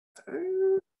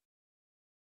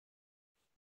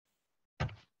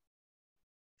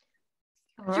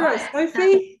All right.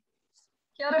 Sophie.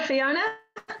 Kia ora, Fiona.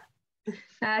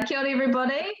 Kia ora,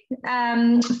 everybody.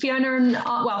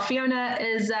 Fiona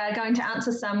is going to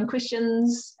answer some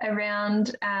questions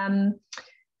around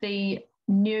the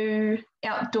new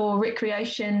outdoor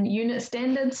recreation unit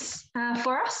standards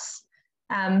for us.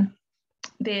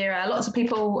 There are lots of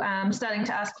people starting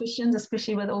to ask questions,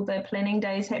 especially with all the planning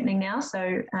days happening now.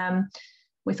 So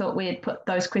we thought we'd put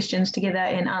those questions together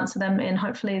and answer them, and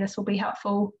hopefully this will be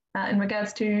helpful in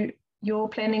regards to your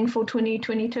planning for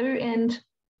 2022 and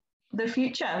the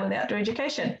future with outdoor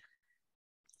education.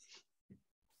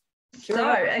 Sure. So,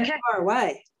 okay. Far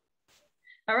away.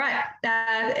 All right.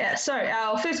 So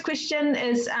our first question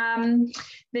is the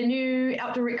new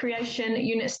outdoor recreation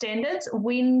unit standards.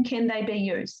 When can they be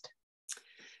used?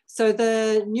 So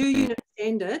the new unit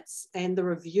standards and the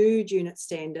reviewed unit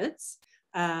standards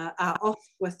are off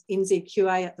with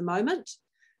NZQA at the moment.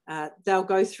 They'll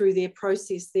go through their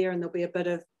process there, and there'll be a bit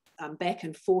of back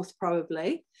and forth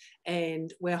probably,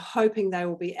 and we're hoping they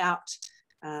will be out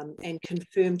and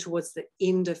confirmed towards the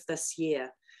end of this year.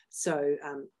 So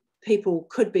people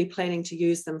could be planning to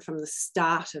use them from the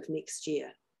start of next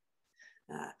year.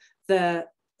 The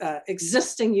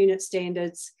existing unit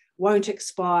standards won't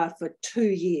expire for 2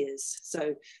 years,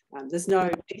 so there's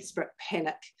no desperate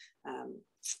panic.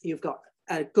 You've got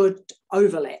a good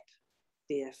overlap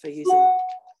there for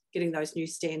getting those new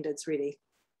standards ready.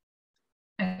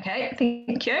 Okay,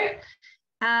 thank you.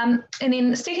 And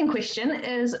then the second question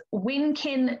is, when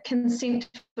can consent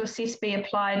to assess be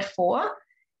applied for?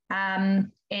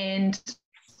 And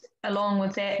along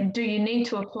with that, do you need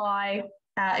to apply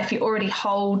if you already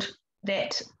hold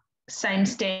that same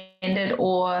standard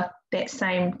or that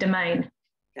same domain?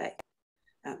 Okay,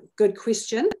 good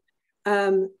question.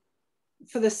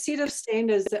 For the set of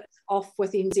standards that's off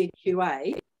with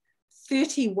NZQA,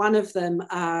 31 of them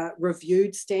are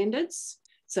reviewed standards.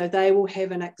 So they will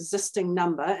have an existing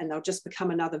number and they'll just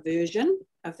become another version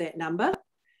of that number.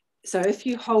 So if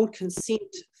you hold consent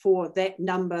for that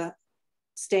number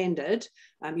standard,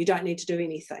 you don't need to do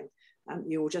anything.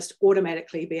 You will just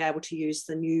automatically be able to use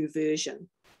the new version.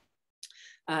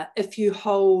 If you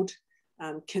hold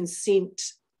consent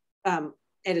at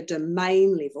a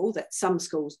domain level, that some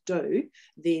schools do,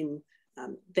 then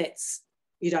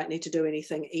you don't need to do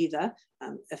anything either.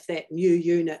 If that new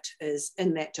unit is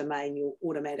in that domain, you'll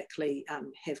automatically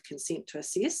have consent to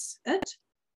assess it.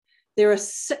 There are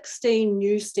 16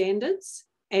 new standards,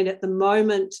 and at the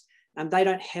moment, they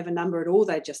don't have a number at all.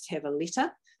 They just have a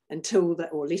letter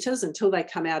or letters until they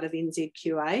come out of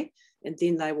NZQA, and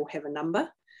then they will have a number.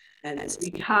 And so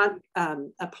you can't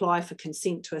apply for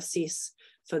consent to assess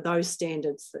for those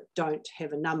standards that don't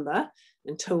have a number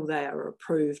until they are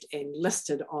approved and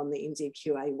listed on the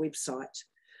NZQA website.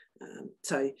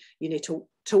 So you need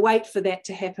to wait for that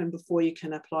to happen before you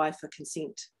can apply for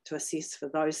consent to assess for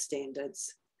those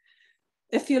standards.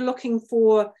 If you're looking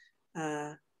for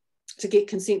to get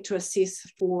consent to assess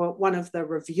for one of the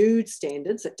reviewed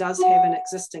standards, it does have an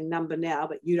existing number now,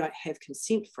 but you don't have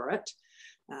consent for it,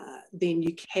 then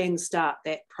you can start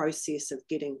that process of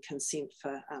getting consent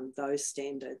for those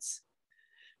standards.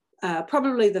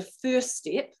 Probably the first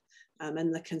step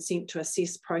in the consent to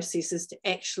assess process is to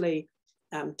actually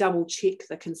double check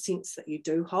the consents that you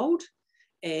do hold.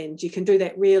 And you can do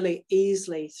that really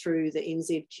easily through the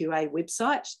NZQA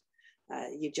website.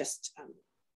 You just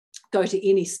go to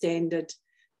any standard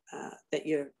that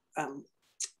you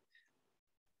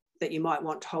might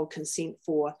want to hold consent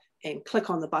for and click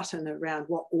on the button around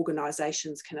what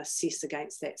organisations can assess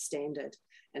against that standard.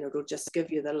 And it'll just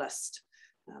give you the list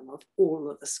of all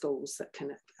of the schools that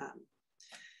can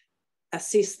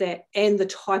assess that and the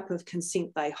type of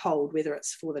consent they hold, whether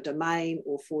it's for the domain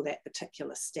or for that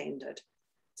particular standard.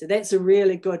 So that's a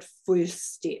really good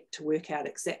first step to work out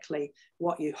exactly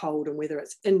what you hold and whether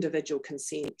it's individual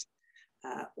consent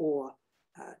or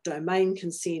domain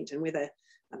consent, and whether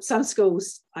some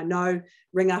schools I know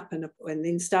ring up and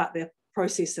then start their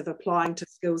process of applying to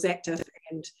Skills Active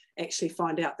and actually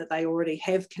find out that they already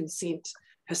have consent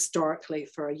historically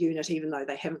for a unit, even though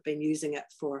they haven't been using it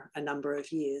for a number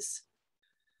of years.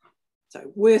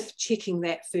 So worth checking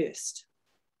that first.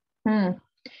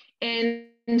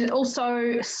 And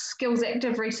also Skills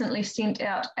Active recently sent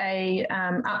out a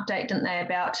update, didn't they,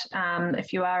 about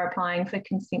if you are applying for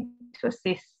consent to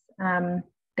assess,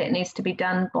 that needs to be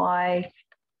done by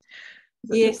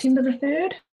September the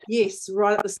 3rd? Yes,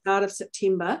 right at the start of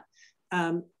September.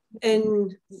 At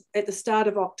the start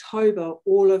of October,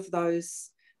 all of those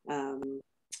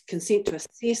consent to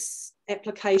assess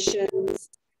applications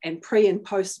and pre and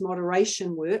post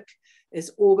moderation work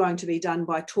is all going to be done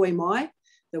by Toi Mai,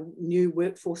 the new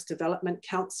Workforce Development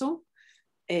Council,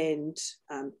 and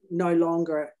no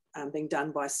longer being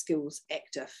done by Skills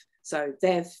Active. So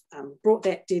they've brought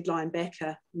that deadline back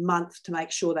a month to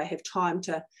make sure they have time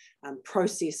to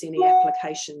process any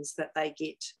applications that they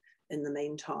get in the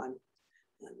meantime.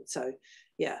 So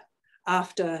yeah,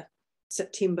 after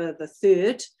September the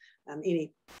 3rd,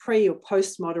 any pre or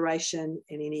post moderation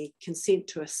and any consent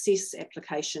to assess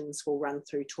applications will run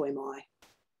through Toi Mai.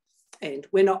 And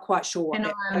we're not quite sure what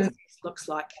that process looks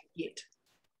like yet.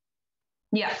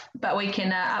 Yeah, but we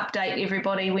can update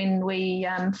everybody when we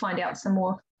find out some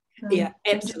more. Yeah,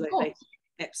 absolutely.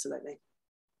 Absolutely.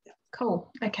 Yeah.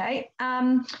 Cool. Okay.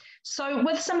 So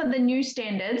with some of the new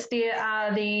standards, there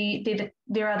are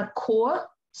the core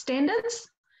standards.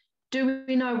 Do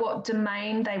we know what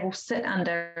domain they will sit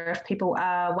under if people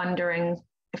are wondering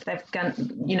if they've gone,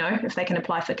 if they can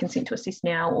apply for consent to assess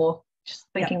now, or just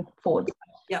thinking forward?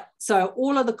 Yeah. So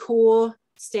all of the core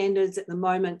standards at the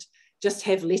moment just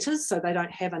have letters, so they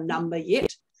don't have a number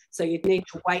yet. So you'd need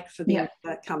to wait for them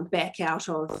to come back out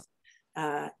of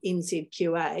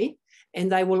NZQA, and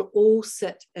they will all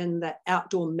sit in the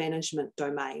outdoor management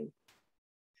domain.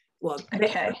 Well,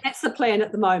 that's the plan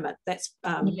at the moment. That's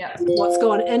what's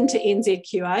gone into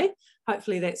NZQA.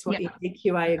 Hopefully that's what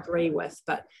NZQA agree with,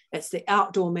 but it's the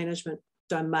outdoor management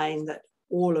domain that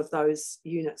all of those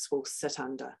units will sit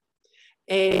under.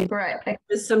 And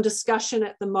there's some discussion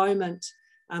at the moment,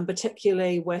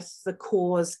 particularly with the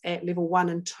cores at level 1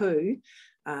 and 2.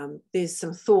 There's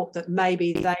some thought that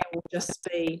maybe they will just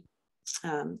be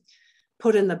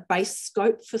put in the base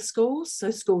scope for schools,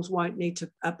 so schools won't need to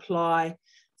apply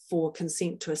for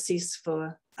consent to assess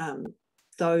for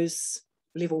those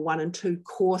level 1 and 2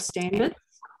 core standards.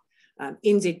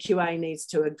 NZQA needs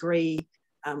to agree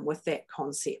with that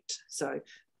concept. So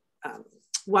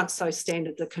once those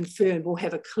standards are confirmed, we'll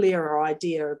have a clearer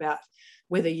idea about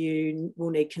whether you will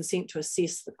need consent to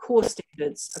assess the core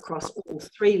standards across all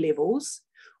 3 levels,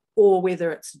 or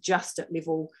whether it's just at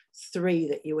level 3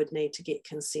 that you would need to get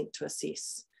consent to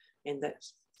assess, and that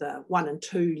the 1 and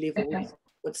 2 levels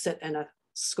would sit in a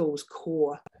school's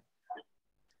core.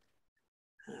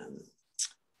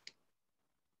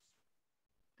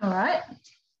 All right.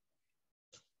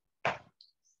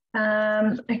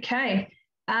 Okay.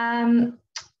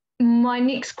 My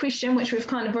next question, which we've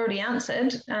kind of already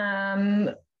answered,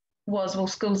 was, will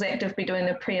Skills Active be doing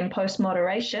the pre and post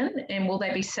moderation, and will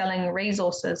they be selling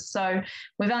resources? So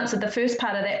we've answered the first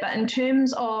part of that, but in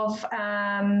terms of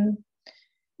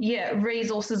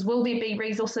resources, will there be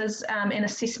resources and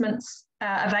assessments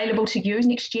available to use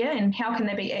next year, and how can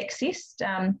they be accessed?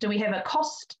 Do we have a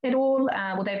cost at all?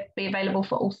 Will they be available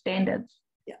for all standards?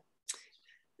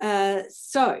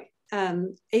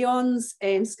 EONS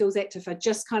and Skills Active are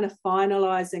just kind of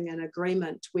finalising an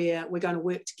agreement where we're going to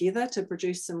work together to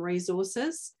produce some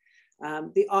resources.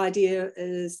 The idea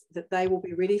is that they will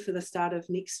be ready for the start of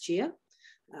next year,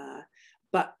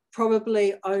 but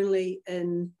probably only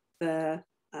in the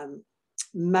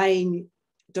main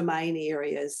domain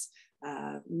areas: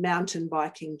 mountain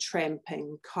biking,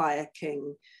 tramping,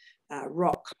 kayaking,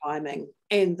 rock climbing,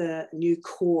 and the new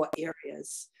core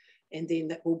areas. And then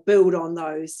that will build on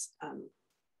those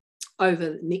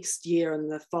over next year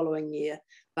and the following year.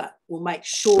 But we'll make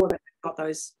sure that we've got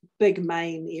those big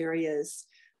main areas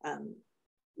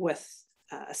with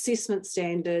assessment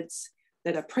standards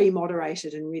that are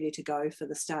pre-moderated and ready to go for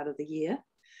the start of the year.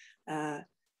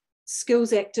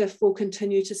 Skills Active will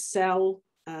continue to sell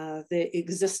their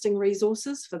existing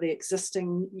resources for the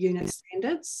existing unit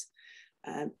standards.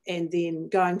 And then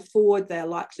going forward, they're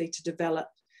likely to develop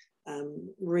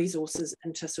resources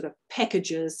into sort of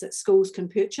packages that schools can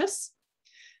purchase.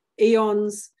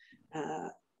 EONS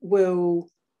will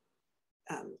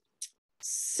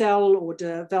sell or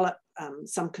develop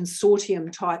some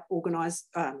consortium type organised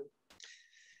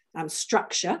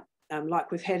structure,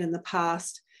 like we've had in the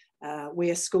past,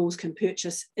 where schools can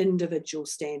purchase individual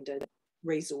standard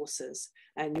resources,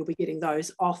 and you'll be getting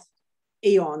those off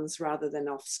EONS rather than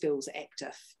off Skills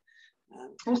Active.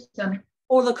 Awesome.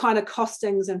 All the kind of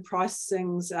costings and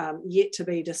pricings yet to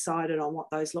be decided on what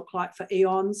those look like for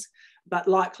EONS, but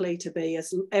likely to be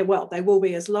as well, they will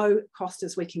be as low cost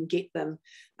as we can get them,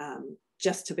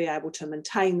 just to be able to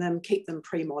maintain them, keep them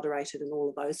pre-moderated, and all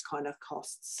of those kind of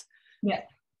costs. Yeah.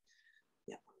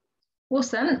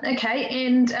 Awesome. Okay,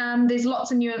 and there's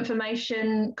lots of new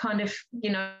information kind of,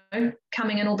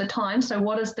 coming in all the time. So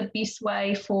what is the best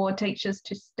way for teachers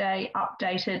to stay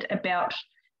updated about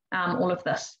all of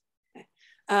this?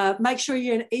 Make sure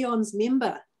you're an EONS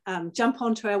member. Jump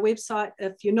onto our website.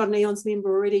 If you're not an EONS member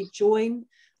already, join.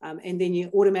 and then you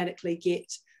automatically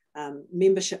get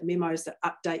membership memos that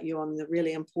update you on the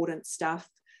really important stuff.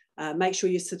 Make sure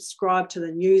you subscribe to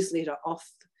the newsletter off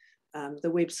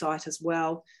the website as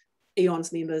well.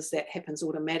 EONS members, that happens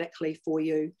automatically for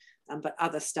you, but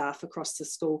other staff across the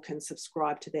school can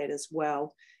subscribe to that as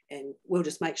well. And we'll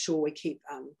just make sure we keep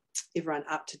everyone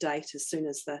up to date as soon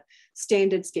as the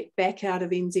standards get back out of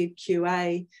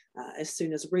NZQA, as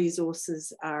soon as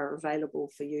resources are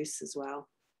available for use as well.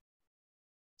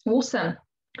 Awesome.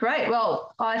 Great.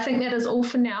 Well, I think that is all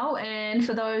for now. And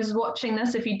for those watching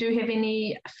this, if you do have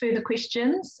any further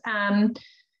questions,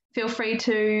 feel free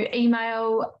to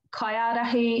email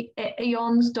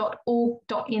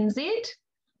kaiarahi@eons.org.nz.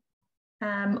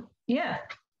 Yeah.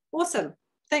 Awesome.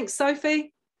 Thanks,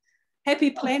 Sophie.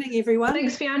 Happy planning, everyone.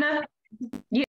 Thanks, Fiona. Yeah.